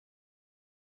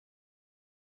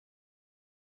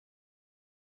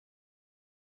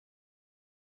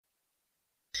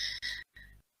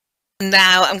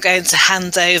Now I'm going to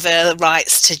hand over the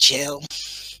rights to Gill.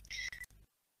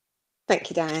 Thank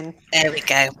you, Diane. There we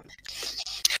go.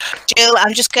 Gill,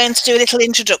 I'm just going to do a little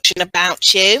introduction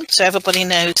about you so everybody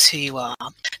knows who you are.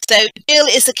 So Gill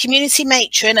is a community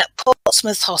matron at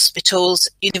Portsmouth Hospital's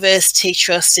University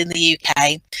Trust in the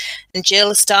UK. And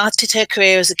Gill started her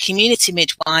career as a community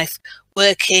midwife,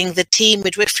 working the team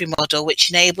midwifery model,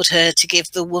 which enabled her to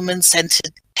give the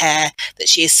woman-centred care that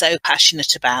she is so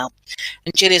passionate about.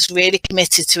 And Gill is really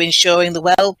committed to ensuring the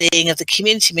well-being of the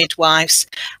community midwives,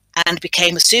 and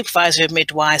became a supervisor of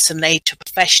midwives and later a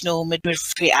professional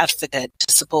midwifery advocate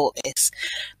to support this.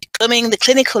 Becoming the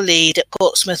clinical lead at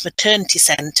Portsmouth Maternity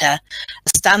Centre, a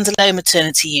standalone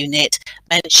maternity unit,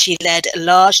 meant she led a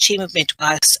large team of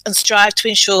midwives and strived to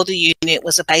ensure the unit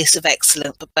was a base of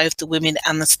excellence for both the women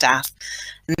and the staff.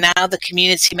 And now the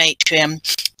community matron,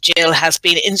 Gill, has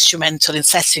been instrumental in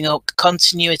setting up the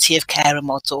continuity of care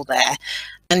model there.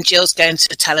 And Gill's going to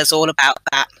tell us all about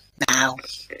that now.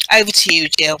 Over to you,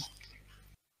 Gill.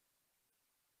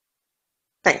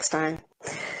 Thanks, Diane.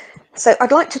 So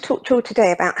I'd like to talk to you all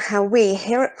today about how we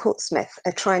here at Portsmouth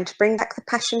are trying to bring back the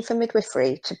passion for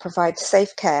midwifery to provide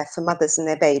safe care for mothers and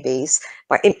their babies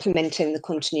by implementing the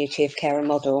continuity of care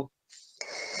model.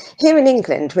 Here in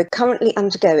England, we're currently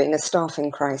undergoing a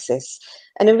staffing crisis,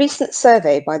 and a recent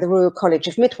survey by the Royal College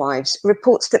of Midwives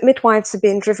reports that midwives are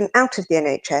being driven out of the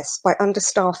NHS by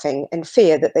understaffing and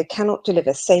fear that they cannot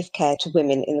deliver safe care to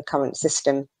women in the current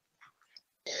system.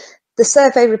 The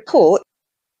survey report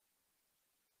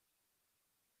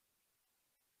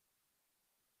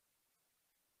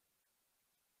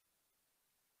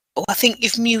Oh, I think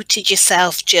you've muted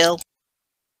yourself, Gill.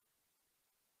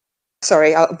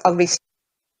 Sorry, I'll restart.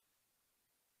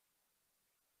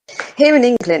 Here in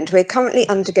England, we're currently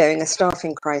undergoing a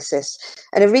staffing crisis,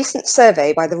 and a recent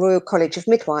survey by the Royal College of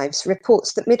Midwives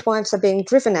reports that midwives are being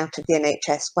driven out of the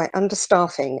NHS by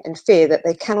understaffing and fear that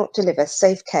they cannot deliver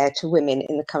safe care to women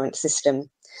in the current system.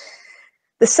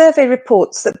 The survey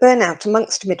reports that burnout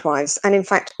amongst midwives, and in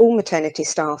fact all maternity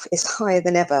staff, is higher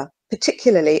than ever,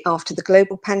 particularly after the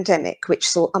global pandemic, which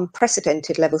saw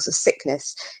unprecedented levels of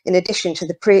sickness, in addition to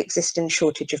the pre-existing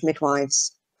shortage of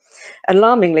midwives.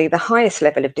 Alarmingly, the highest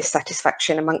level of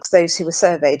dissatisfaction amongst those who were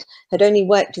surveyed had only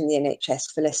worked in the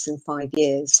NHS for less than 5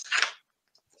 years.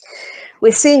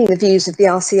 We're seeing the views of the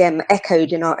RCM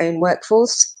echoed in our own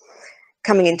workforce.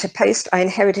 Coming into post, I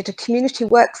inherited a community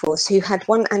workforce who had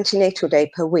 1 antenatal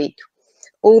day per week.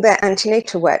 All their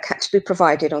antenatal work had to be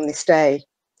provided on this day.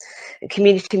 And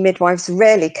community midwives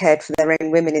rarely cared for their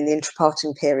own women in the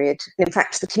intrapartum period. And in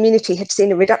fact, the community had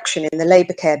seen a reduction in the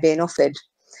labour care being offered.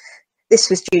 This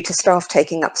was due to staff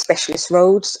taking up specialist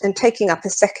roles and taking up a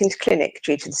second clinic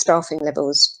due to the staffing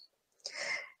levels.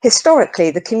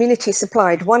 Historically, the community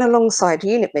supplied one alongside a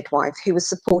unit midwife who was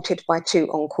supported by 2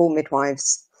 on-call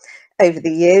midwives. Over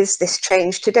the years, this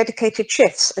changed to dedicated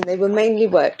shifts, and they were mainly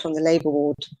worked on the labour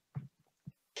ward.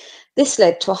 This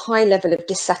led to a high level of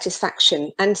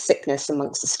dissatisfaction and sickness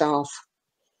amongst the staff.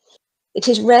 It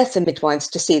is rare for midwives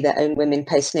to see their own women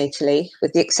postnatally,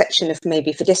 with the exception of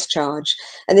maybe for discharge,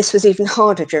 and this was even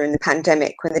harder during the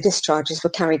pandemic when the discharges were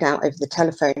carried out over the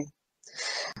telephone.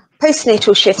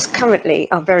 Postnatal shifts currently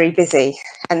are very busy,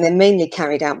 and they're mainly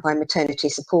carried out by maternity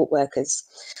support workers.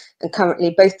 And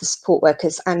currently, both the support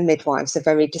workers and midwives are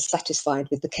very dissatisfied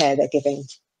with the care they're giving.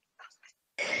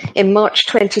 In March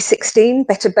 2016,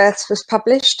 Better Births was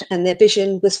published, and their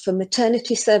vision was for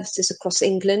maternity services across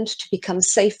England to become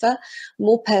safer,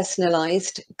 more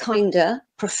personalised, kinder,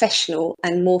 professional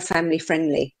and more family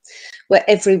friendly, where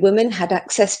every woman had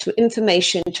access to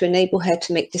information to enable her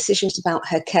to make decisions about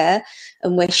her care,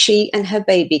 and where she and her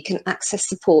baby can access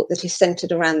support that is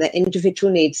centred around their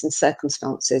individual needs and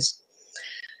circumstances.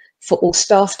 For all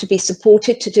staff to be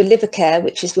supported to deliver care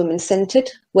which is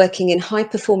women-centred, working in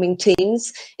high-performing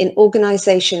teams, in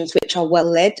organisations which are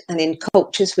well-led, and in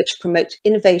cultures which promote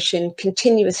innovation,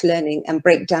 continuous learning and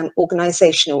break down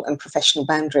organisational and professional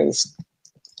boundaries.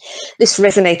 This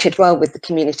resonated well with the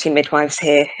community midwives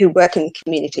here who work in the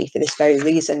community for this very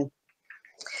reason.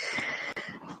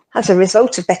 As a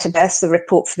result of Better Births, the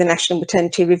report for the National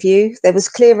Maternity Review, there was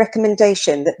clear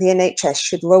recommendation that the NHS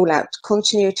should roll out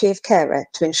continuity of carer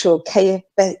to ensure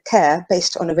care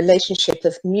based on a relationship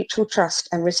of mutual trust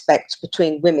and respect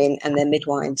between women and their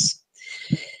midwives.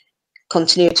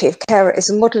 Continuity of care is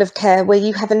a model of care where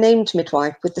you have a named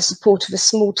midwife with the support of a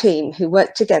small team who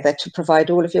work together to provide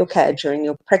all of your care during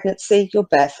your pregnancy, your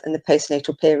birth and the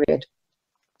postnatal period.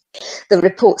 The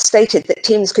report stated that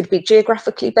teams could be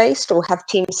geographically based or have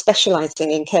teams specialising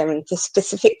in caring for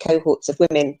specific cohorts of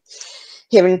women.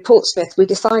 Here in Portsmouth, we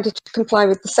decided to comply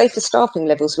with the safer staffing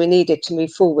levels we needed to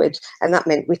move forward, and that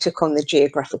meant we took on the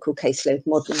geographical caseload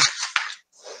model.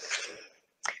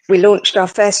 We launched our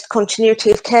first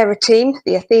continuity of carer team,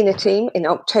 the Athena team, in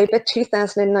October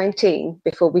 2019,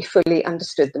 before we fully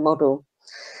understood the model.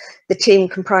 The team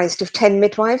comprised of 10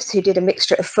 midwives who did a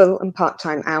mixture of full and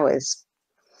part-time hours.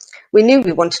 We knew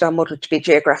we wanted our model to be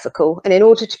geographical, and in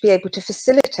order to be able to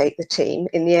facilitate the team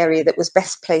in the area that was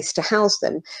best placed to house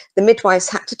them, the midwives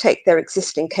had to take their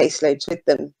existing caseloads with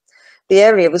them. The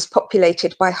area was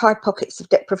populated by high pockets of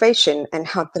deprivation and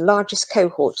had the largest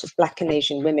cohort of Black and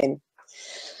Asian women.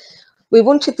 We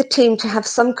wanted the team to have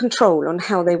some control on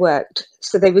how they worked,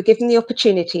 so they were given the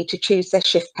opportunity to choose their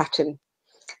shift pattern.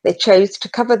 They chose to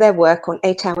cover their work on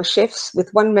 8-hour shifts,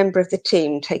 with one member of the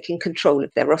team taking control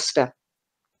of their roster.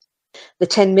 The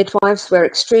 10 midwives were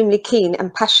extremely keen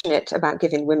and passionate about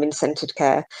giving women-centred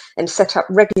care and set up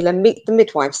regular Meet the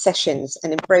Midwife sessions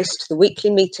and embraced the weekly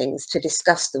meetings to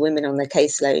discuss the women on their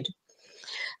caseload.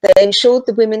 They ensured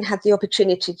the women had the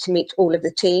opportunity to meet all of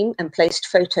the team and placed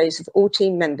photos of all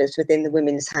team members within the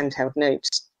women's handheld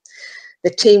notes. The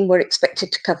team were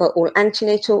expected to cover all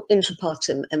antenatal,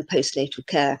 intrapartum and postnatal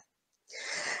care.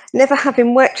 Never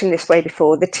having worked in this way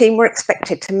before, the team were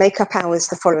expected to make up hours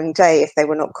the following day if they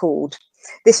were not called.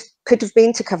 This could have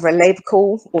been to cover a labour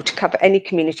call or to cover any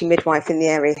community midwife in the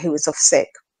area who was off sick.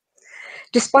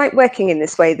 Despite working in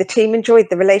this way, the team enjoyed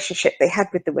the relationship they had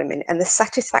with the women, and the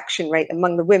satisfaction rate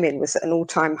among the women was at an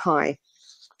all-time high.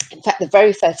 In fact, the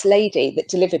very first lady that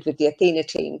delivered with the Athena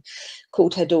team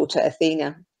called her daughter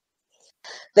Athena.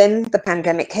 Then the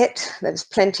pandemic hit. There was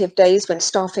plenty of days when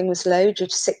staffing was low due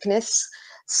to sickness.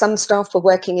 Some staff were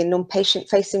working in non-patient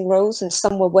facing roles and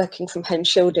some were working from home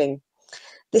shielding.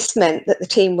 This meant that the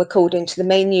team were called into the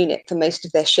main unit for most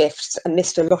of their shifts and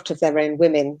missed a lot of their own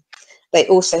women. They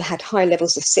also had high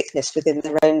levels of sickness within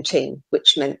their own team,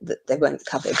 which meant that they weren't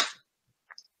covered.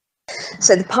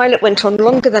 So the pilot went on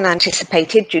longer than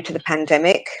anticipated due to the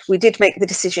pandemic. We did make the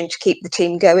decision to keep the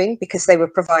team going because they were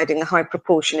providing a high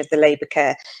proportion of the labour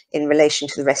care in relation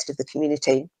to the rest of the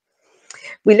community.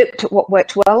 We looked at what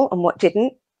worked well and what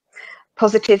didn't.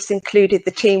 Positives included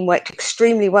the team worked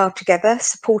extremely well together,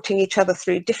 supporting each other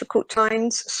through difficult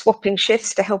times, swapping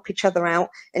shifts to help each other out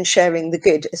and sharing the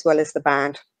good as well as the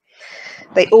bad.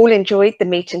 They all enjoyed the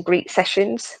meet and greet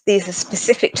sessions. These are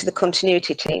specific to the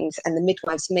continuity teams and the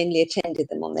midwives mainly attended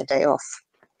them on their day off.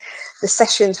 The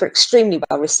sessions were extremely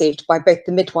well received by both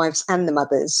the midwives and the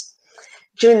mothers.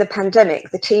 During the pandemic,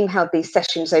 the team held these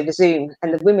sessions over Zoom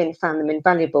and the women found them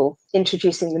invaluable,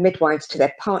 introducing the midwives to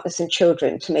their partners and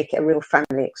children to make it a real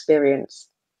family experience.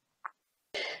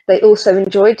 They also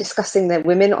enjoyed discussing their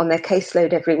women on their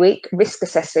caseload every week, risk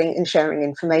assessing and sharing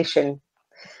information.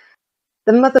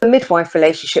 The mother-midwife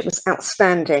relationship was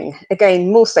outstanding,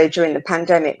 again more so during the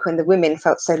pandemic when the women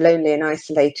felt so lonely and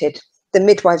isolated. The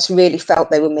midwives really felt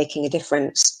they were making a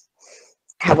difference.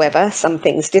 However, some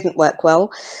things didn't work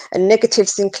well, and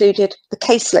negatives included the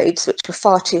caseloads, which were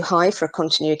far too high for a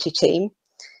continuity team.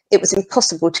 It was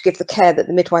impossible to give the care that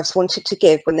the midwives wanted to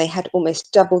give when they had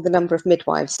almost double the number of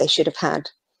midwives they should have had.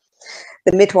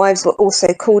 The midwives were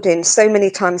also called in so many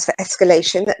times for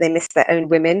escalation that they missed their own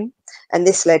women, and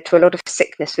this led to a lot of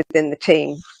sickness within the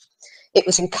team. It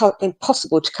was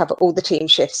impossible to cover all the team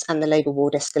shifts and the labour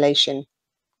ward escalation.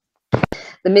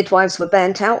 The midwives were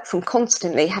burnt out from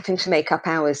constantly having to make up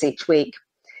hours each week.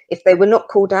 If they were not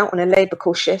called out on a labour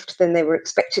call shift, then they were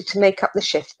expected to make up the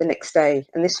shift the next day,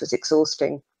 and this was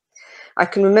exhausting. I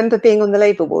can remember being on the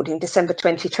labour ward in December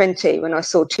 2020 when I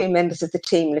saw 2 members of the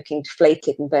team looking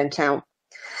deflated and burnt out.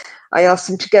 I asked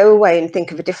them to go away and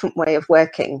think of a different way of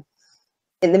working.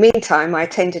 In the meantime, I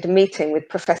attended a meeting with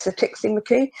Professor Tixie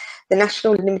McCoo, the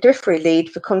National Midwifery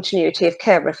Lead for Continuity of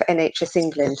Carer for NHS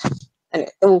England, and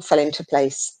it all fell into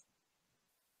place.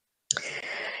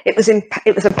 It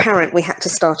was apparent we had to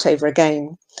start over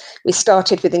again. We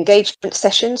started with engagement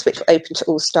sessions, which were open to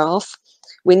all staff.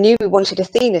 We knew we wanted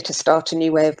Athena to start a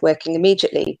new way of working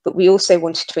immediately, but we also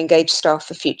wanted to engage staff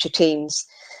for future teams.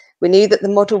 We knew that the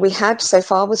model we had so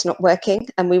far was not working,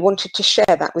 and we wanted to share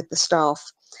that with the staff.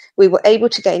 We were able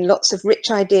to gain lots of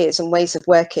rich ideas and ways of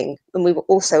working, and we were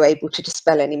also able to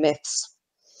dispel any myths.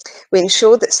 We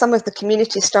ensured that some of the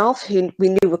community staff who we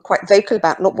knew were quite vocal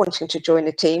about not wanting to join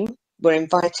a team were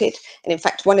invited, and in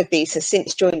fact one of these has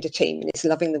since joined a team and is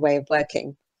loving the way of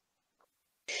working.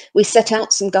 We set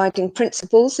out some guiding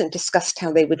principles and discussed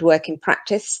how they would work in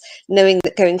practice, knowing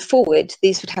that going forward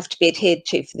these would have to be adhered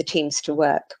to for the teams to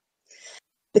work.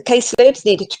 The caseloads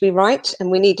needed to be right, and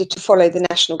we needed to follow the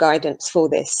national guidance for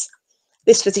this.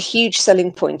 This was a huge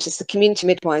selling point as the community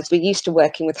midwives were used to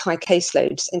working with high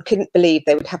caseloads and couldn't believe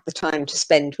they would have the time to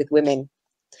spend with women.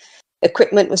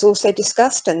 Equipment was also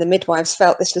discussed, and the midwives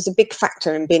felt this was a big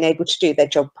factor in being able to do their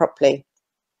job properly.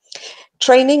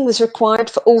 Training was required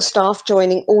for all staff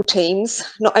joining all teams.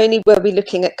 Not only were we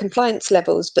looking at compliance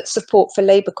levels, but support for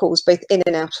labour calls both in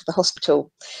and out of the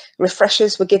hospital.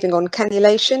 Refreshers were given on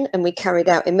cannulation, and we carried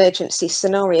out emergency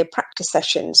scenario practice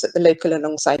sessions at the local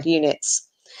alongside units.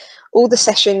 All the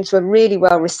sessions were really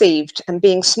well received, and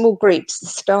being small groups, the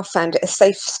staff found it a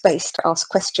safe space to ask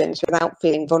questions without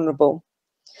feeling vulnerable.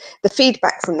 The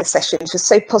feedback from the sessions was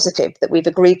so positive that we've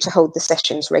agreed to hold the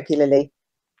sessions regularly.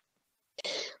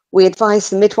 We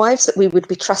advised the midwives that we would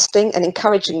be trusting and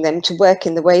encouraging them to work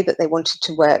in the way that they wanted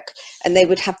to work, and they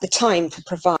would have the time to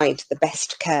provide the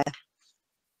best care.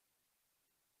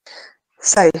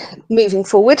 So, moving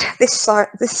forward, this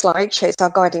slide shows our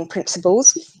guiding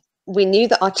principles. We knew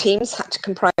that our teams had to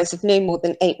comprise of no more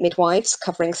than 8 midwives,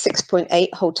 covering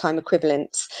 6.8 whole-time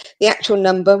equivalents. The actual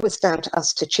number was down to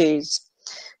us to choose.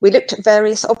 We looked at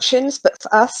various options, but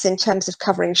for us, in terms of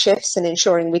covering shifts and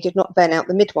ensuring we did not burn out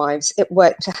the midwives, it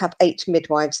worked to have 8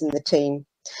 midwives in the team.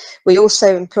 We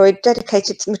also employed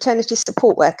dedicated maternity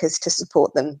support workers to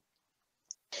support them.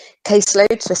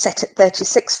 Caseloads were set at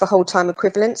 36 for whole-time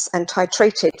equivalents and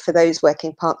titrated for those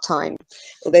working part-time,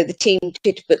 although the team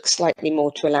did book slightly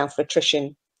more to allow for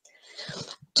attrition.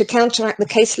 To counteract the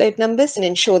caseload numbers and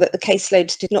ensure that the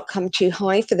caseloads did not come too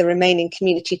high for the remaining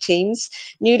community teams,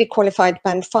 newly qualified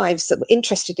Band 5s that were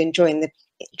interested in joining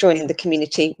the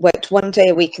community worked 1 day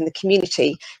a week in the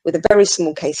community with a very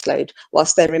small caseload,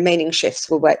 whilst their remaining shifts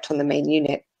were worked on the main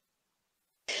unit.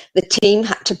 The team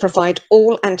had to provide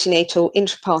all antenatal,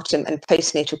 intrapartum and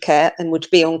postnatal care and would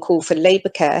be on call for labour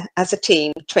care as a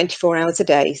team 24 hours a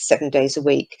day, 7 days a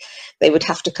week. They would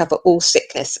have to cover all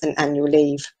sickness and annual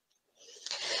leave.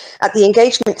 At the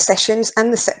engagement sessions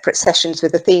and the separate sessions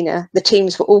with Athena, the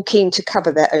teams were all keen to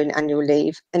cover their own annual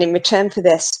leave, and in return for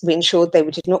this, we ensured they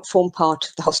did not form part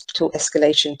of the hospital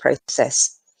escalation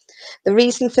process. The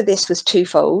reason for this was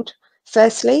twofold.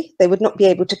 Firstly, they would not be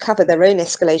able to cover their own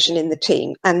escalation in the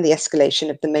team and the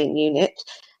escalation of the main unit.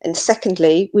 And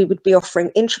secondly, we would be offering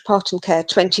intrapartum care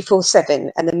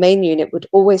 24/7, and the main unit would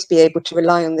always be able to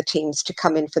rely on the teams to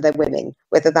come in for their women,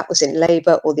 whether that was in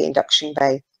labour or the induction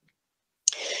bay.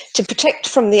 To protect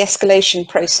from the escalation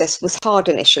process was hard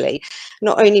initially.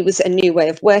 Not only was it a new way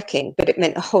of working, but it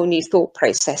meant a whole new thought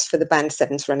process for the Band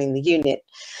 7s running the unit.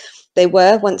 They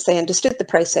were, once they understood the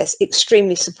process,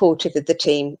 extremely supportive of the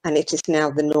team, and it is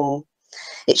now the norm.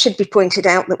 It should be pointed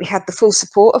out that we had the full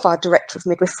support of our Director of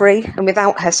Midwifery, and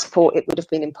without her support, it would have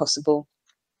been impossible.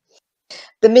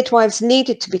 The midwives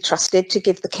needed to be trusted to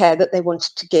give the care that they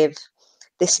wanted to give.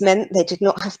 This meant they did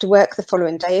not have to work the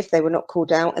following day if they were not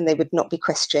called out, and they would not be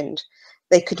questioned.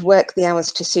 They could work the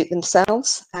hours to suit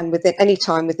themselves and within any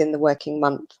time within the working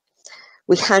month.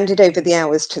 We handed over the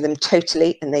hours to them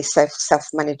totally, and they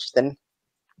self-managed them.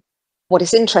 What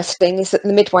is interesting is that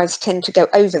the midwives tend to go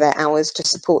over their hours to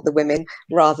support the women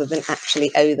rather than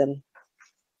actually owe them.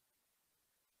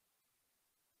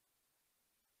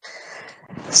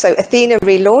 So Athena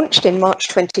relaunched in March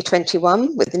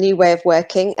 2021 with the new way of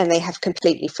working, and they have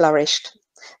completely flourished.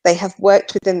 They have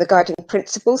worked within the guiding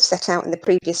principles set out in the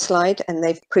previous slide, and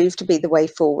they've proved to be the way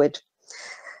forward.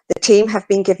 The team have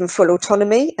been given full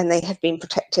autonomy, and they have been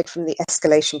protected from the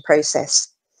escalation process.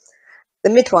 The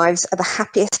midwives are the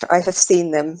happiest I have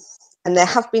seen them, and there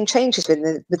have been changes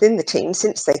within the team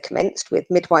since they commenced, with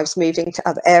midwives moving to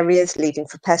other areas, leaving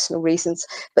for personal reasons,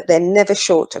 but they're never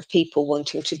short of people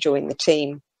wanting to join the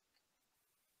team.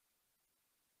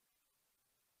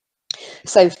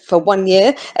 So for 1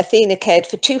 year, Athena cared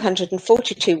for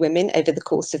 242 women over the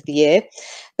course of the year.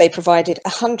 They provided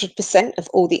 100% of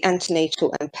all the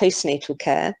antenatal and postnatal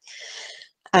care,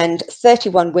 and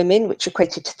 31 women, which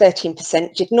equated to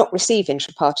 13%, did not receive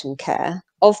intrapartum care.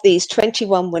 Of these,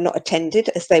 21 were not attended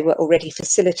as they were already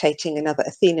facilitating another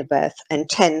Athena birth, and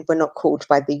 10 were not called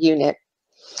by the unit.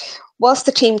 Whilst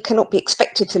the team cannot be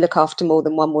expected to look after more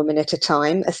than 1 woman at a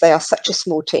time, as they are such a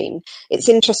small team, it's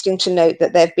interesting to note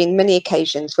that there have been many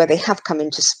occasions where they have come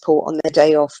in to support on their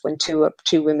day off when two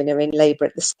women are in labour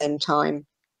at the same time.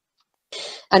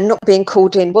 And not being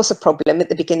called in was a problem at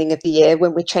the beginning of the year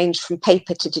when we changed from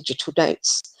paper to digital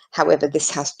notes. However, this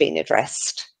has been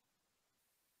addressed.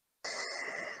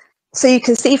 So you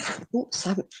can see from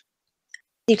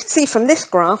this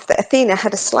graph that Athena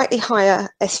had a slightly higher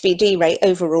SVD rate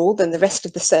overall than the rest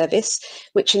of the service,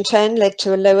 which in turn led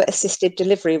to a lower assisted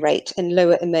delivery rate and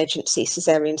lower emergency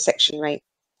caesarean section rate.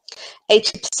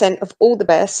 80% of all the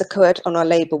births occurred on our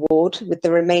labour ward, with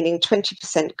the remaining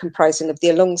 20% comprising of the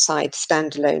alongside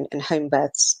standalone and home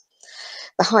births.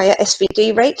 The higher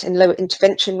SVD rate and lower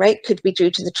intervention rate could be due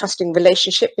to the trusting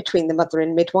relationship between the mother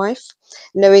and midwife,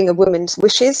 knowing a woman's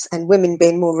wishes and women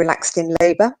being more relaxed in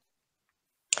labour.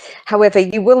 However,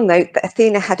 you will note that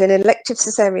Athena had an elective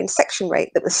caesarean section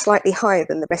rate that was slightly higher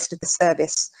than the rest of the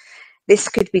service. This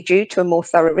could be due to a more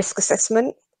thorough risk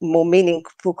assessment, more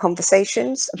meaningful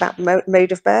conversations about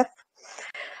mode of birth.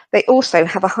 They also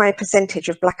have a higher percentage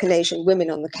of Black and Asian women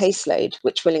on the caseload,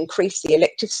 which will increase the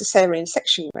elective caesarean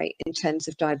section rate in terms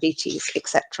of diabetes,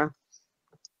 etc.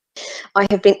 I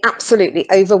have been absolutely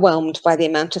overwhelmed by the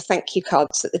amount of thank you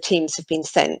cards that the teams have been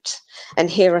sent, and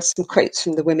here are some quotes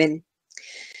from the women.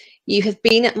 "You have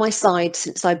been at my side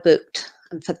since I booked,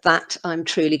 and for that I'm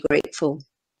truly grateful.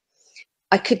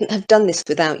 I couldn't have done this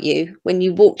without you. When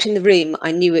you walked in the room,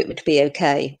 I knew it would be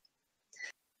okay.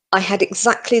 I had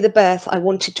exactly the birth I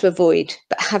wanted to avoid,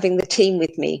 but having the team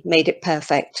with me made it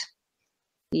perfect.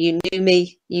 You knew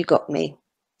me, you got me.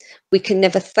 We can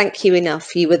never thank you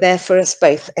enough. You were there for us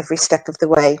both every step of the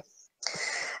way."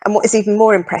 And what is even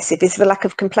more impressive is the lack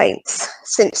of complaints.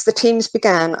 Since the teams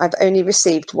began, I've only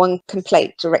received one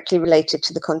complaint directly related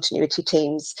to the continuity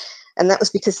teams, and that was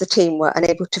because the team were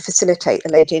unable to facilitate a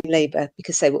lady in labour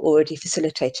because they were already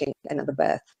facilitating another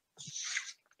birth.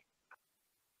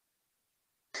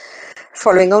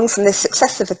 Following on from the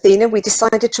success of Athena, we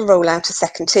decided to roll out a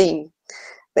second team.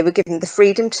 They were given the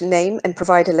freedom to name and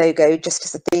provide a logo just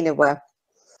as Athena were.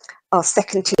 Our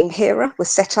second team, Hera, was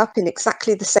set up in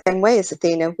exactly the same way as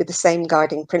Athena, with the same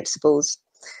guiding principles.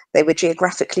 They were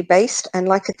geographically based and,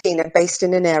 like Athena, based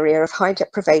in an area of high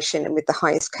deprivation and with the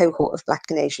highest cohort of Black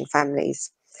and Asian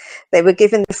families. They were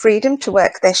given the freedom to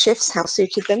work their shifts how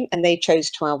suited them, and they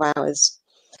chose 12 hours.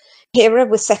 Hera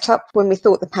was set up when we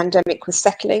thought the pandemic was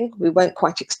settling. We weren't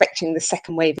quite expecting the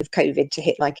second wave of COVID to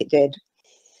hit like it did.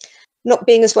 Not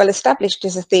being as well established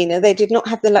as Athena, they did not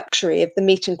have the luxury of the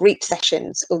meet and greet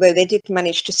sessions, although they did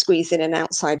manage to squeeze in an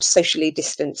outside socially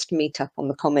distanced meet-up on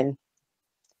the common.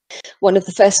 One of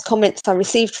the first comments I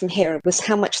received from Hera was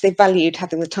how much they valued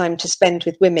having the time to spend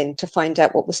with women to find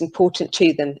out what was important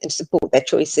to them and support their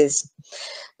choices.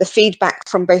 The feedback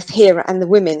from both Hera and the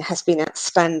women has been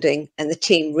outstanding, and the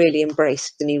team really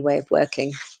embraced the new way of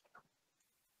working.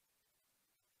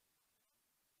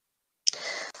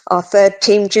 Our third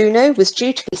team, Juno, was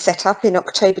due to be set up in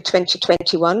October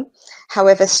 2021.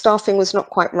 However, staffing was not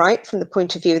quite right from the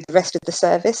point of view of the rest of the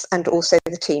service and also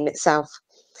the team itself.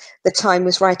 The time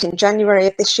was right in January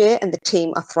of this year, and the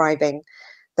team are thriving.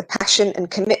 The passion and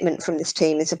commitment from this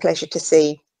team is a pleasure to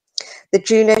see. The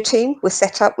Juno team was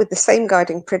set up with the same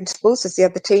guiding principles as the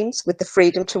other teams, with the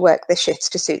freedom to work their shifts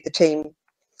to suit the team.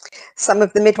 Some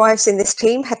of the midwives in this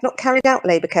team had not carried out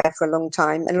labour care for a long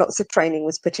time, and lots of training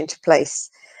was put into place.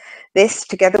 This,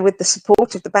 together with the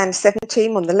support of the Band 7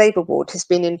 team on the labour ward, has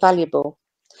been invaluable.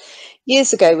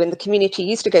 Years ago, when the community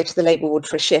used to go to the labour ward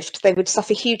for a shift, they would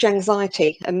suffer huge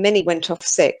anxiety and many went off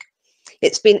sick.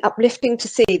 It's been uplifting to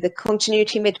see the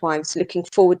continuity midwives looking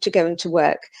forward to going to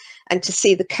work and to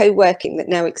see the co-working that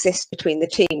now exists between the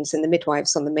teams and the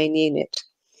midwives on the main unit.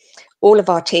 All of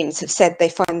our teams have said they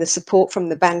find the support from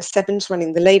the Band 7s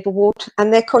running the labour ward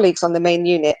and their colleagues on the main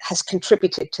unit has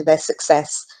contributed to their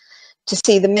success. To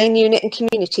see the main unit and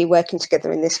community working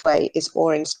together in this way is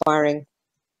awe-inspiring.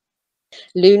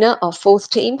 Luna, our fourth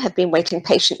team, have been waiting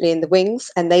patiently in the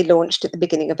wings, and they launched at the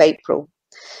beginning of April.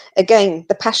 Again,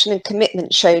 the passion and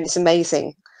commitment shown is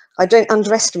amazing. I don't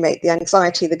underestimate the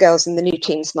anxiety the girls in the new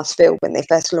teams must feel when they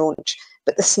first launch,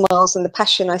 but the smiles and the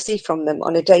passion I see from them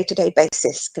on a day-to-day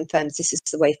basis confirms this is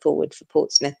the way forward for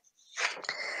Portsmouth.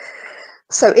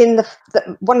 So in the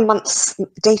 1 month's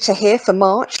data here for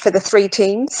March for the three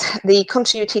teams, the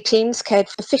continuity teams cared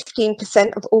for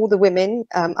 15% of all the women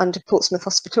under Portsmouth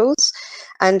hospitals,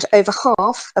 and over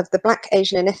half of the Black,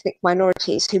 Asian and ethnic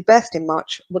minorities who birthed in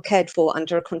March were cared for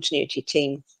under a continuity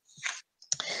team.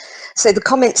 So the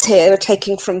comments here are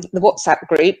taken from the WhatsApp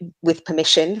group with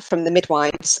permission from the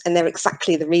midwives, and they're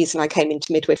exactly the reason I came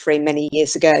into midwifery many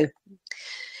years ago.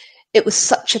 It was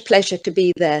such a pleasure to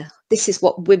be there. This is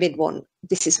what women want.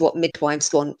 This is what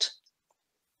midwives want.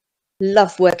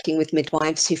 Love working with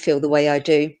midwives who feel the way I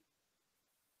do.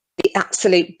 The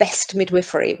absolute best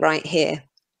midwifery right here.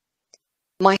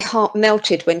 My heart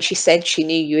melted when she said she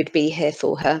knew you would be here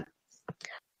for her.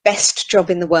 Best job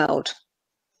in the world.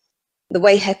 The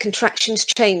way her contractions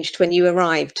changed when you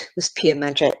arrived was pure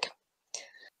magic.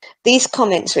 These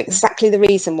comments are exactly the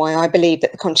reason why I believe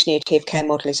that the continuity of care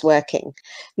model is working.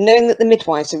 Knowing that the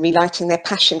midwives are relighting their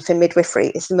passion for midwifery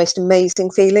is the most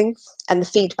amazing feeling, and the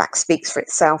feedback speaks for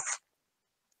itself.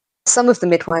 Some of the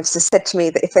midwives have said to me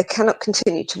that if they cannot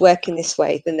continue to work in this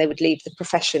way, then they would leave the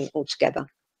profession altogether.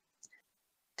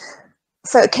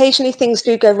 So occasionally things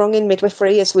do go wrong in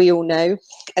midwifery, as we all know,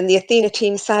 and the Athena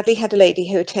team sadly had a lady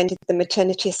who attended the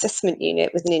maternity assessment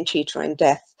unit with an intrauterine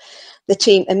death. The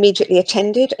team immediately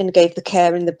attended and gave the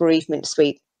care in the bereavement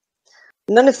suite.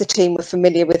 None of the team were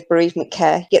familiar with bereavement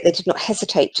care, yet they did not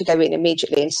hesitate to go in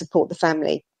immediately and support the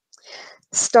family.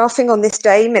 Staffing on this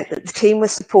day meant that the team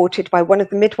was supported by one of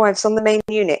the midwives on the main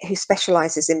unit who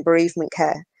specialises in bereavement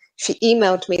care. She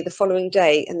emailed me the following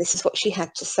day, and this is what she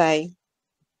had to say.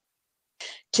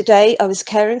 Today, I was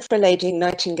caring for a lady in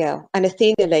Nightingale, an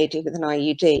Athena lady with an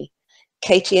IUD.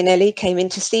 Katie and Ellie came in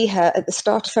to see her at the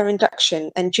start of her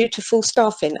induction, and due to full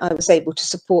staffing, I was able to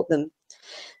support them.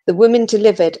 The woman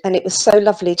delivered, and it was so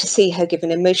lovely to see her given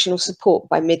emotional support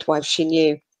by midwives she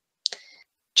knew.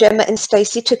 Gemma and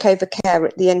Stacey took over care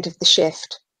at the end of the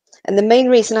shift. And the main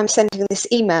reason I'm sending this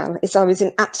email is I was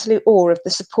in absolute awe of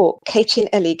the support Katie and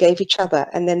Ellie gave each other,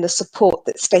 and then the support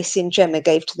that Stacey and Gemma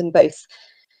gave to them both.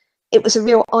 It was a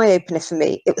real eye-opener for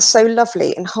me. It was so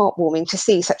lovely and heartwarming to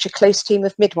see such a close team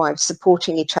of midwives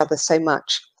supporting each other so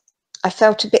much. I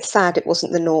felt a bit sad it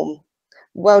wasn't the norm.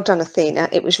 Well done, Athena.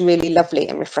 It was really lovely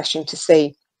and refreshing to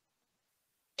see.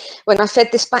 When I fed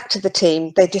this back to the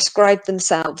team, they described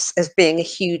themselves as being a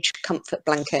huge comfort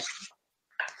blanket.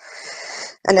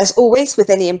 And as always, with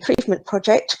any improvement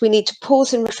project, we need to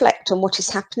pause and reflect on what is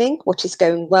happening, what is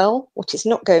going well, what is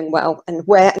not going well, and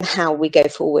where and how we go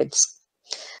forwards.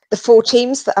 The 4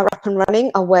 teams that are up and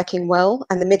running are working well,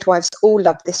 and the midwives all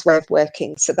love this way of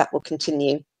working, so that will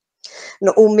continue.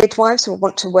 Not all midwives will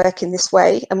want to work in this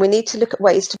way, and we need to look at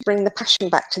ways to bring the passion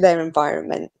back to their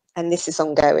environment, and this is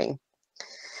ongoing.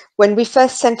 When we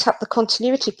first sent up the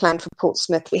continuity plan for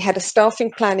Portsmouth, we had a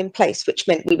staffing plan in place, which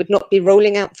meant we would not be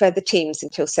rolling out further teams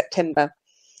until September.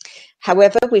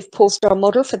 However, we've paused our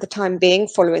model for the time being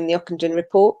following the Ockenden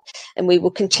report, and we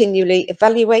will continually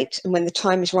evaluate, and when the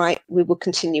time is right, we will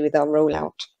continue with our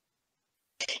rollout.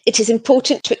 It is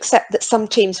important to accept that some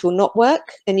teams will not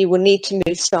work, and you will need to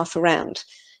move staff around.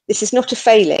 This is not a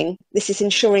failing, this is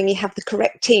ensuring you have the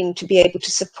correct team to be able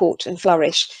to support and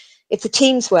flourish. If the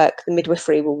teams work, the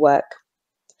midwifery will work.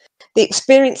 The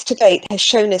experience to date has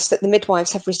shown us that the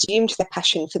midwives have resumed their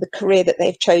passion for the career that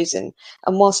they've chosen,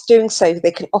 and whilst doing so,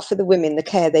 they can offer the women the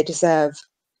care they deserve.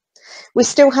 We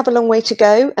still have a long way to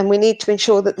go, and we need to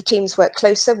ensure that the teams work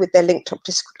closer with their linked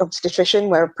obstetrician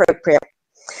where appropriate.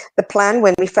 The plan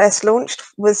when we first launched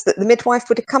was that the midwife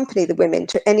would accompany the women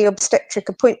to any obstetric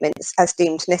appointments as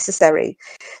deemed necessary.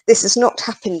 This has not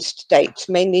happened to date,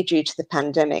 mainly due to the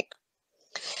pandemic.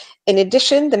 In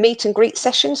addition, the meet and greet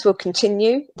sessions will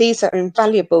continue. These are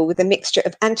invaluable with a mixture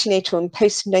of antenatal and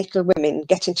postnatal women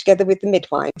getting together with the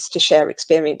midwives to share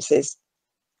experiences.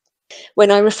 When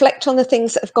I reflect on the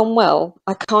things that have gone well,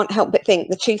 I can't help but think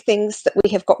the 2 things that we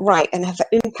have got right and have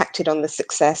impacted on the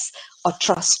success are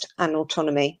trust and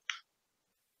autonomy.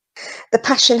 The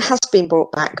passion has been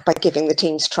brought back by giving the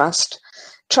teams trust.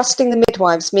 Trusting the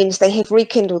midwives means they have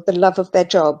rekindled the love of their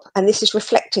job, and this is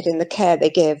reflected in the care they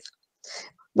give.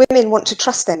 Women want to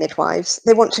trust their midwives.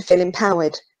 They want to feel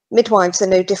empowered. Midwives are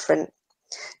no different.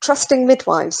 Trusting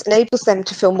midwives enables them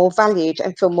to feel more valued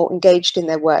and feel more engaged in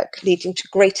their work, leading to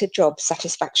greater job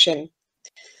satisfaction.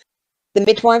 The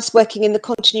midwives working in the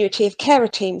continuity of carer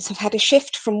teams have had a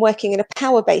shift from working in a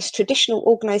power-based traditional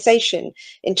organisation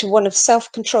into one of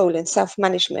self-control and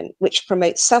self-management, which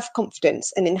promotes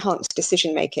self-confidence and enhanced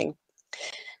decision-making.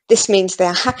 This means they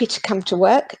are happy to come to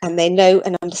work and they know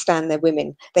and understand their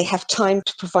women. They have time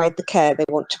to provide the care they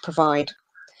want to provide.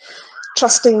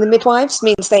 Trusting the midwives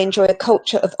means they enjoy a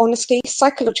culture of honesty,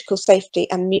 psychological safety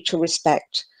and mutual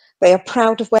respect. They are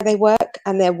proud of where they work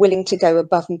and they're willing to go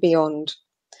above and beyond.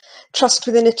 Trust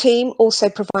within a team also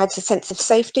provides a sense of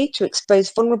safety to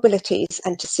expose vulnerabilities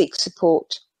and to seek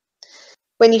support.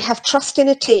 When you have trust in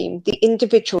a team, the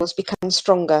individuals become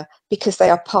stronger because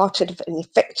they are part of an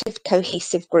effective,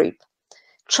 cohesive group.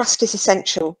 Trust is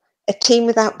essential. A team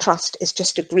without trust is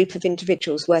just a group of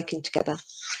individuals working together.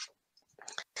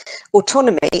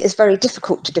 Autonomy is very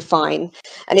difficult to define,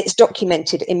 and it's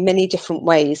documented in many different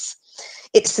ways.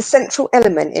 It's the central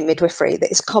element in midwifery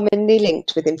that is commonly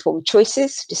linked with informed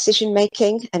choices,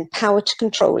 decision-making, and power to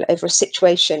control over a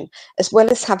situation, as well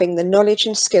as having the knowledge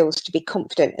and skills to be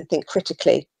confident and think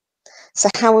critically. So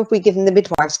how have we given the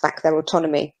midwives back their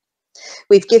autonomy?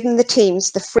 We've given the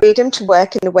teams the freedom to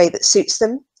work in a way that suits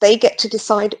them. They get to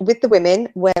decide with the women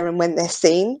where and when they're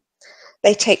seen.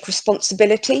 They take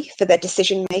responsibility for their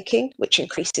decision-making, which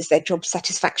increases their job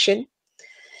satisfaction.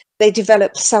 They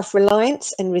develop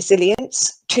self-reliance and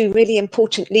resilience, two really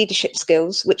important leadership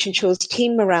skills, which ensures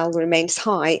team morale remains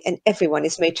high and everyone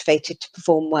is motivated to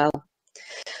perform well.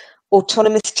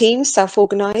 Autonomous teams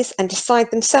self-organise and decide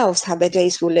themselves how their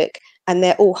days will look, and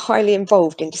they're all highly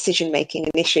involved in decision-making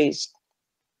and issues.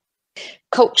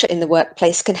 Culture in the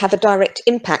workplace can have a direct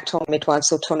impact on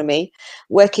midwives' autonomy.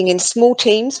 Working in small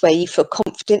teams where you feel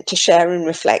confident to share and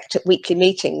reflect at weekly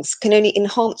meetings can only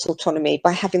enhance autonomy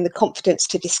by having the confidence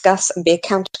to discuss and be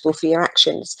accountable for your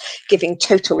actions, giving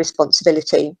total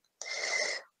responsibility.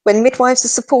 When midwives are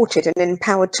supported and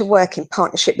empowered to work in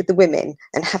partnership with the women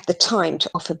and have the time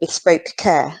to offer bespoke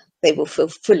care, they will feel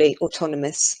fully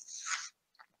autonomous.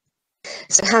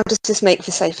 So how does this make for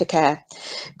safer care?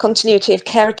 Continuity of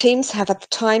care teams have had the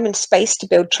time and space to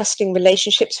build trusting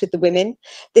relationships with the women.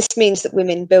 This means that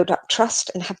women build up trust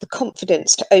and have the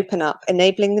confidence to open up,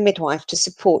 enabling the midwife to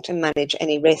support and manage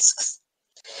any risks.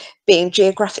 Being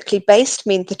geographically based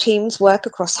means the teams work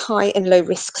across high and low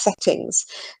risk settings.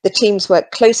 The teams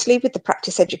work closely with the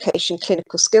practice education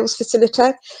clinical skills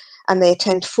facilitator, and they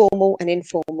attend formal and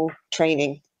informal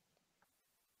training.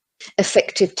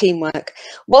 Effective teamwork.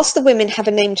 Whilst the women have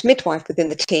a named midwife within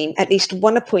the team, at least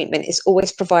one appointment is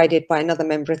always provided by another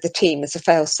member of the team as a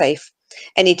fail-safe.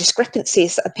 Any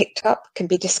discrepancies that are picked up can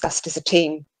be discussed as a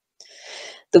team.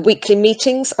 The weekly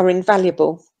meetings are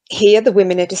invaluable. Here, the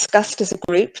women are discussed as a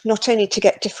group, not only to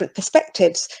get different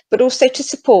perspectives, but also to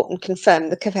support and confirm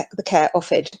the care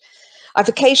offered. I've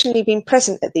occasionally been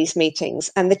present at these meetings,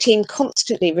 and the team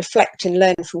constantly reflect and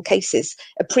learn from cases,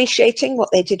 appreciating what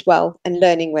they did well and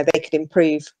learning where they could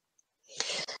improve.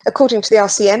 According to the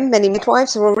RCM, many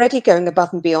midwives are already going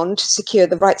above and beyond to secure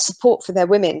the right support for their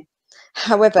women.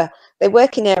 However, they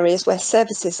work in areas where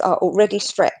services are already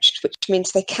stretched, which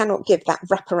means they cannot give that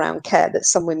wraparound care that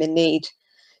some women need.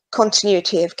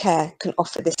 Continuity of care can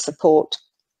offer this support.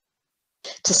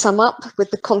 To sum up,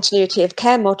 with the continuity of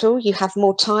care model, you have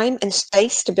more time and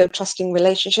space to build trusting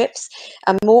relationships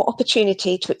and more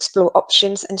opportunity to explore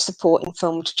options and support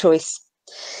informed choice.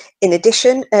 In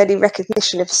addition, early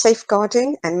recognition of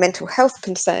safeguarding and mental health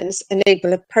concerns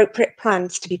enable appropriate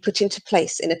plans to be put into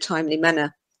place in a timely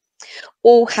manner,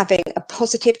 all having a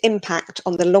positive impact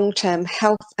on the long-term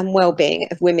health and well-being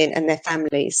of women and their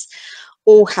families,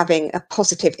 all having a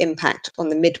positive impact on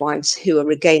the midwives who are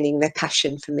regaining their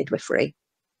passion for midwifery.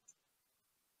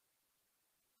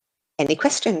 Any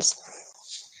questions?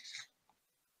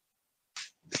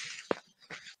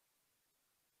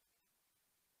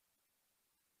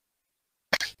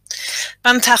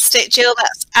 Fantastic, Jill.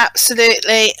 That's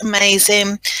absolutely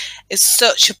amazing. It's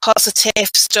such a positive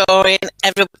story, and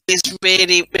everybody's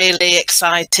really, really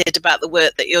excited about the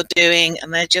work that you're doing,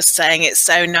 and they're just saying it's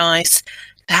so nice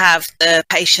to have the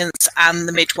patients and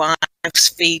the midwives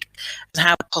feed and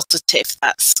how positive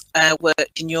that's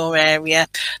worked in your area.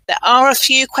 There are a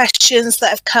few questions that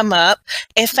have come up.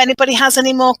 If anybody has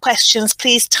any more questions,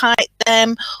 please type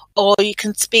them, or you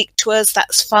can speak to us,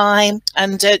 that's fine,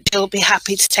 and you'll be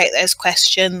happy to take those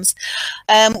questions.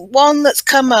 One that's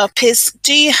come up is,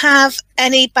 do you have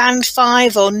any band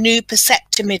 5 or new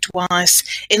preceptor midwives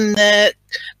in the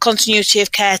continuity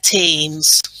of care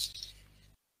teams?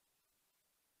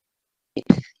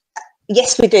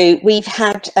 Yes, we do. We've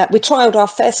had, we trialled our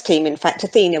first team, in fact,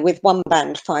 Athena, with one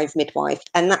band 5 midwife,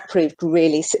 and that proved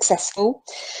really successful.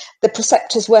 The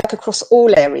preceptors work across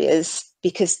all areas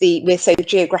because we're so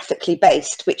geographically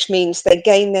based, which means they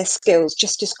gain their skills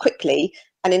just as quickly,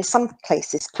 and in some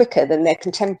cases quicker than their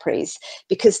contemporaries,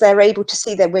 because they're able to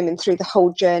see their women through the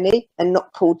whole journey and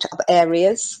not pulled to other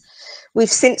areas.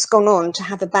 We've since gone on to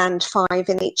have a band 5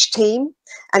 in each team,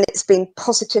 and it's been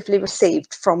positively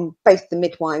received from both the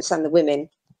midwives and the women.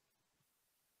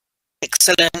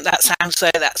 Excellent. That sounds so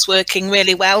that's working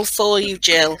really well for you,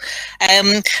 Jill.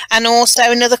 And also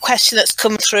another question that's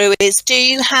come through is, do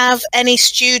you have any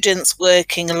students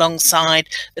working alongside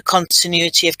the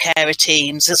continuity of carer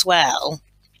teams as well?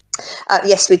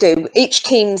 Yes, we do. Each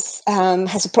team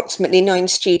has approximately 9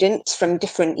 students from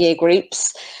different year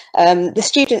groups. The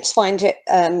students find it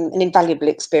an invaluable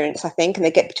experience, I think, and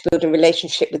they get to build a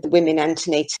relationship with the women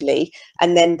antenatally,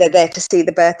 and then they're there to see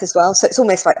the birth as well. So it's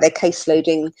almost like they're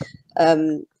caseloading,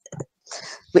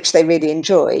 which they really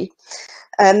enjoy.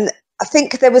 I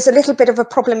think there was a little bit of a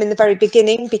problem in the very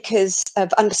beginning because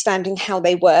of understanding how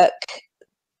they work.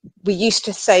 We used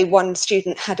to say one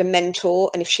student had a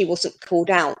mentor, and if she wasn't called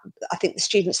out, I think the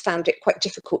students found it quite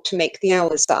difficult to make the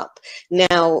hours up.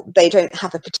 Now they don't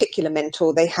have a particular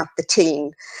mentor, they have the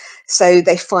team. So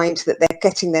they find that they're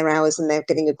getting their hours and they're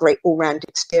getting a great all-round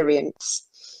experience.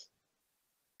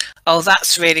 Oh,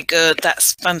 that's really good.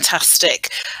 That's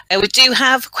fantastic. We do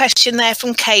have a question there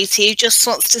from Katie, who just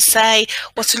wants to say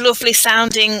what a lovely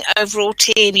sounding overall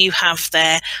team you have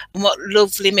there, and what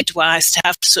lovely midwives to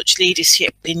have such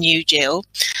leadership in you, Gill,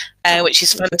 which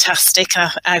is fantastic.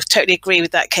 I totally agree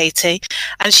with that, Katie.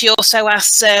 And she also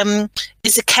asks,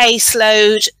 is the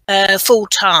caseload full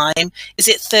time? Is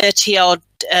it 30 odd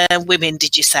women,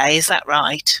 did you say? Is that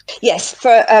right? Yes,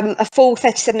 for a full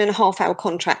 37.5-hour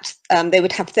contract, they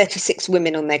would have 36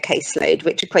 women on their caseload,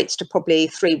 which equates to probably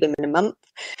 3 women a month.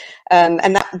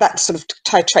 And that sort of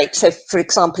titrates. So, for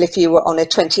example, if you were on a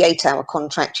 28-hour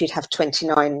contract, you'd have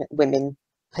 29 women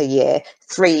per year,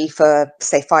 3 for,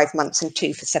 say, 5 months and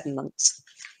 2 for 7 months.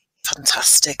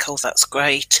 Fantastic. Oh, that's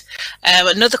great.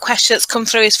 Another question that's come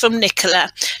through is from Nicola.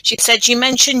 She said, you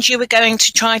mentioned you were going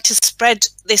to try to spread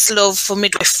this love for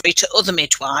midwifery to other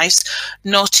midwives,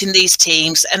 not in these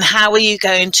teams. And how are you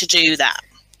going to do that?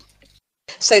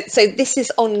 So this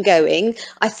is ongoing.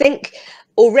 I think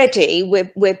already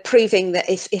we're proving that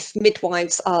if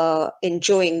midwives are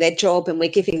enjoying their job and we're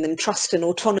giving them trust and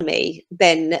autonomy,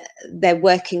 then they're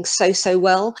working so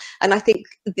well. And I think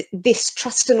this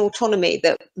trust and autonomy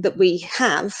that we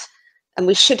have and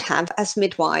we should have as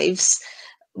midwives,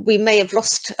 we may have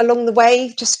lost along the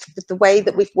way, just with the way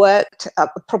that we've worked,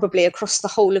 probably across the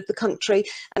whole of the country.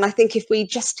 And I think if we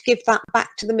just give that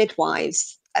back to the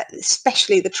midwives,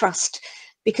 especially the trust,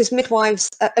 because midwives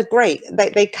are great.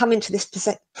 They come into this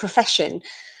profession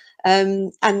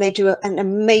and they do an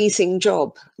amazing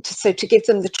job. So to give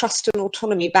them the trust and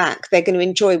autonomy back, they're going to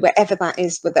enjoy wherever that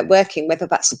is, where they're working, whether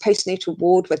that's a postnatal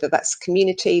ward, whether that's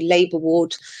community, labour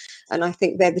ward. And I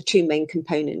think they're the 2 main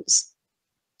components.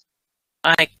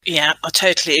 I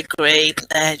totally agree,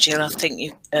 Gill. I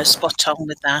think you're spot on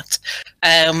with that.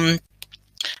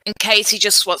 And Katie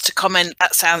just wants to comment,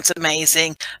 that sounds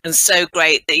amazing and so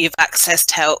great that you've accessed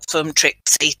help from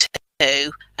Trixie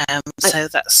too. So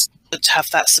that's good to have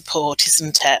that support,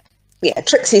 isn't it? Yeah,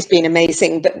 Trixie's been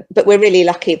amazing, but we're really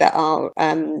lucky that our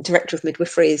Director of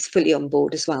Midwifery is fully on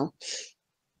board as well.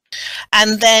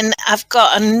 And then I've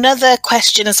got another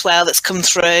question as well that's come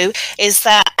through, is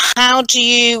that how do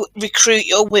you recruit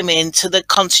your women to the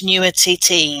continuity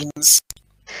teams?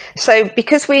 So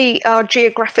because we are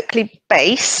geographically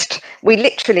based, we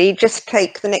literally just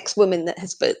take the next woman that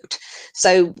has booked.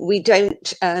 So we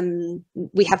don't,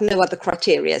 we have no other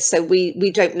criteria. So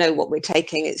we don't know what we're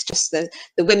taking. It's just the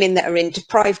women that are in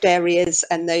deprived areas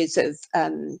and those of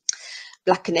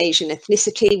Black and Asian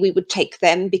ethnicity. We would take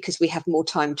them because we have more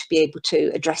time to be able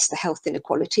to address the health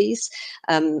inequalities.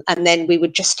 And then we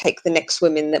would just take the next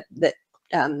woman that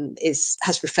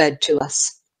has referred to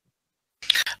us.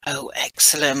 Oh,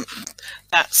 excellent.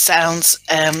 That sounds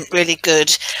really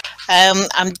good.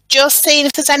 I'm just seeing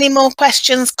if there's any more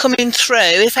questions coming through.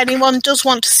 If anyone does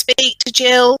want to speak to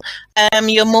Gill,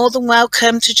 you're more than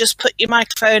welcome to just put your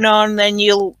microphone on, then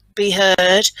you'll be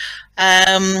heard.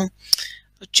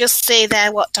 Just see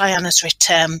there what Diana's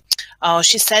written. Oh,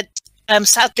 she said,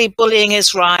 sadly, bullying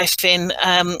is rife in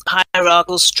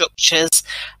hierarchical structures,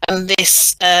 and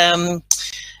this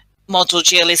model,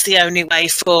 Gill, is the only way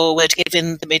forward,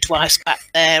 giving the midwives back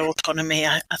their autonomy.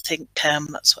 I think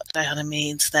that's what Diana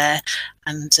means there,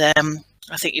 and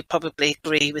I think you probably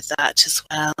agree with that as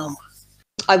well.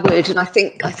 I would, and I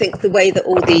think the way that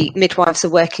all the midwives are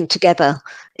working together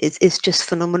is just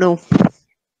phenomenal.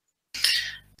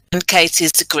 And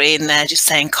Katie's agreeing there, just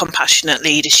saying compassionate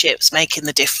leadership's making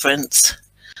the difference.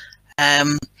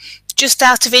 Just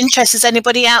out of interest, does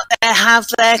anybody out there have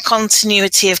their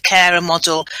continuity of care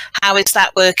model? How is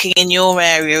that working in your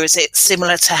area? Is it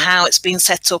similar to how it's been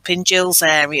set up in Gill's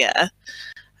area?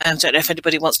 I don't know if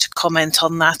anybody wants to comment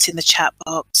on that in the chat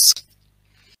box.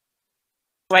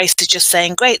 Grace is just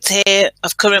saying, great to hear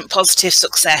of current positive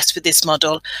success with this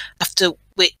model after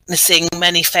witnessing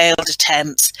many failed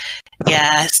attempts.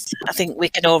 Yes, I think we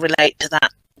can all relate to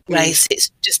that, Grace.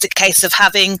 It's just a case of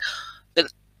having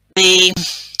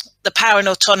the power and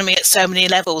autonomy at so many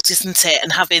levels, isn't it?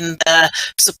 And having the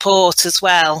support as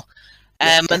well,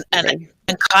 and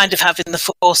kind of having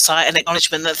the foresight and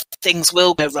acknowledgement that things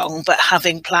will go wrong, but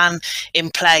having plan in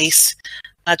place.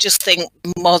 I just think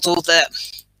the model that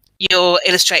you're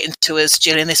illustrating to us,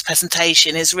 Gill, in this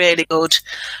presentation is really good,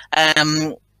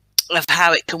 of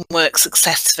how it can work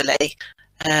successfully.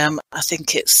 I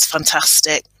think it's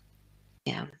fantastic.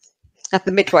 Yeah.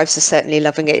 The midwives are certainly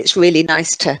loving it. It's really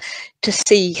nice to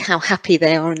see how happy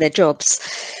they are in their jobs.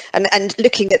 And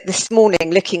looking at this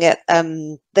morning, looking at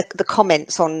the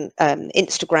comments on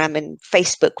Instagram and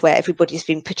Facebook, where everybody's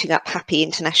been putting up Happy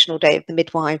International Day of the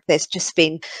Midwife, there's just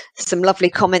been some lovely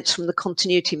comments from the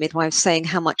continuity midwives saying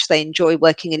how much they enjoy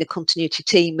working in a continuity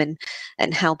team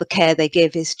and how the care they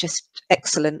give is just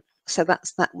excellent. So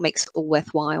that makes it all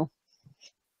worthwhile.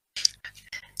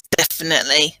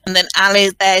 Definitely. And then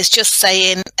Ali there's just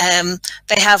saying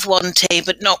they have one team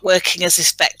but not working as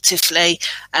effectively,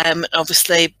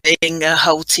 obviously being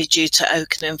halted due to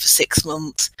Oakenham for 6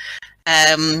 months.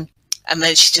 And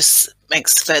then she just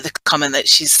makes a further comment that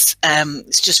she's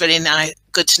it's just really nice,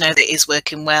 good to know that it is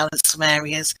working well in some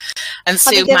areas. And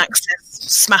Sue Max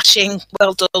says, smashing,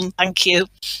 well done, thank you.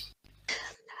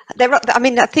 I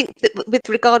mean, I think that with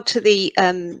regard to the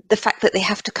fact that they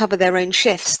have to cover their own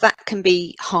shifts, that can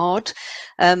be hard.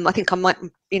 I think I might,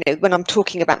 when I'm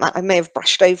talking about that, I may have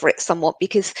brushed over it somewhat,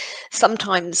 because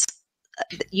sometimes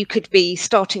you could be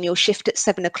starting your shift at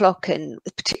 7 o'clock, and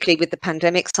particularly with the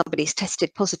pandemic, somebody's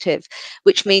tested positive,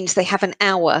 which means they have an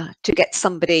hour to get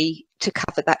somebody to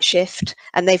cover that shift,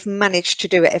 and they've managed to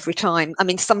do it every time. I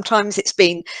mean, sometimes it's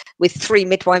been with 3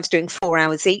 midwives doing 4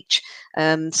 hours each.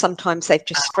 Sometimes they've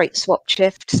just straight swapped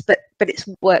shifts, but it's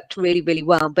worked really, really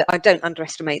well. But I don't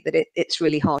underestimate that it's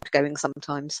really hard going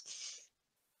sometimes.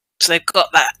 So they've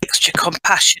got that extra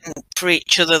compassion for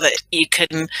each other, that you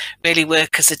can really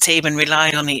work as a team and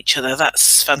rely on each other.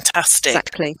 That's fantastic.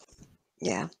 Exactly.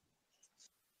 Yeah.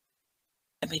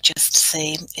 Let me just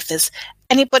see if there's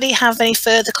anybody have any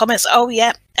further comments. Oh,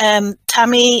 yeah.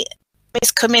 Tammy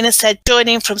has come in and said,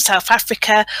 joining from South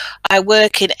Africa. I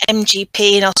work in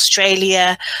MGP in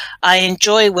Australia. I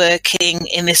enjoy working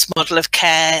in this model of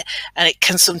care, and it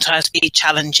can sometimes be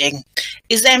challenging.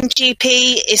 Is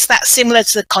MGP, is that similar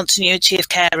to the continuity of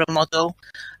care model?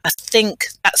 I think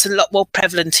that's a lot more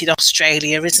prevalent in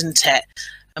Australia, isn't it?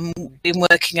 And we've been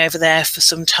working over there for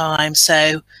some time,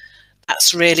 so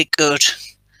that's really good.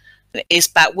 It is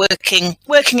about working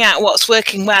out what's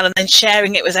working well and then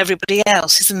sharing it with everybody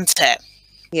else, isn't it?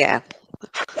 Yeah,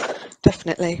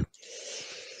 definitely.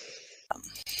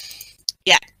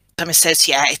 Yeah, Tommy says,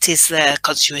 yeah, it is the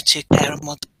continuity care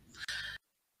model.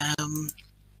 And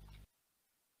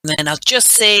then I'll just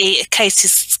see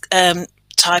Casey's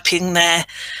typing there.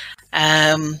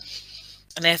 And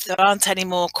if there aren't any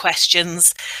more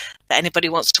questions that anybody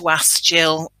wants to ask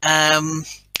Gill,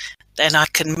 then I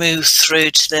can move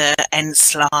through to the end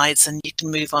slides and you can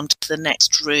move on to the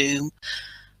next room.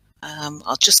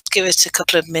 I'll just give it a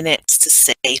couple of minutes to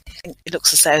see. I think it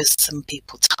looks as though there's some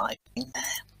people typing there.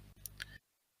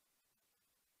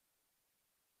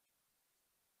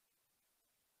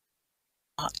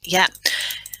 Yeah.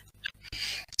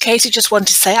 Katie just wanted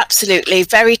to say, absolutely,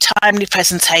 very timely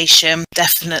presentation,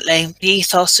 definitely. The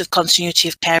ethos of continuity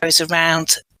of care is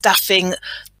around staffing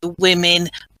the women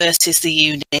versus the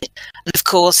unit. And of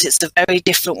course, it's a very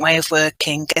different way of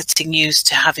working, getting used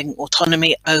to having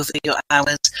autonomy over your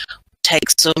hours.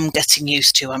 Takes some getting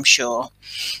used to, I'm sure.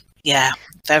 Yeah,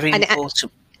 very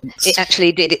important. It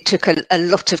actually did. It took a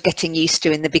lot of getting used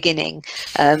to in the beginning,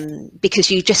 because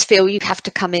you just feel you have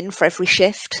to come in for every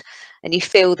shift, and you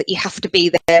feel that you have to be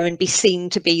there and be seen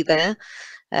to be there.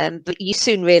 But you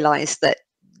soon realise that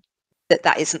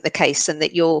isn't the case, and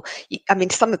that I mean,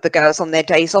 some of the girls on their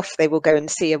days off, they will go and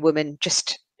see a woman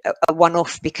just a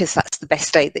one-off because that's the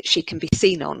best day that she can be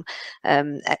seen on,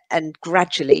 and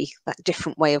gradually that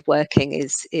different way of working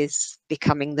is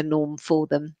becoming the norm for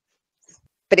them.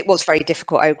 But it was very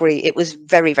difficult. I agree. It was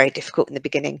very, very difficult in the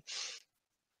beginning.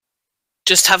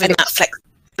 Just having that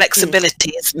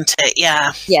flexibility, isn't it?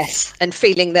 Yeah. Yes, and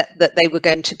feeling that they were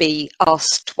going to be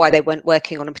asked why they weren't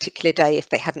working on a particular day if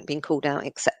they hadn't been called out,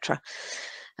 etc.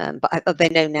 But they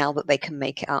know now that they can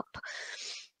make it up,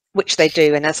 which they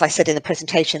do. And as I said in the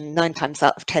presentation, 9 times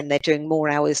out of 10, they're doing more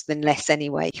hours than less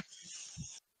anyway.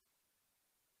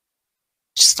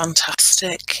 Just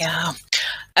fantastic, yeah.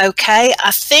 Okay,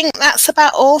 I think that's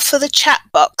about all for the chat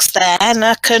box there, and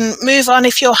I can move on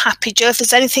if you're happy, Jill. If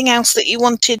there's anything else that you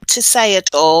wanted to say at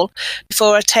all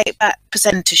before I take back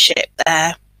presentership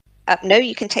there. No,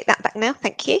 you can take that back now.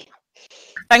 Thank you.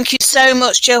 Thank you so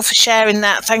much, Jill, for sharing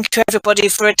that. Thank you, everybody,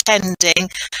 for attending.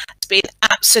 It's been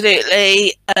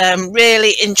absolutely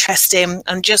really interesting,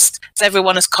 and just as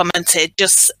everyone has commented,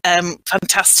 just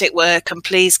fantastic work, and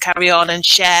please carry on and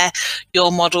share your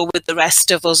model with the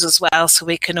rest of us as well, so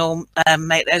we can all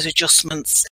make those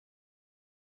adjustments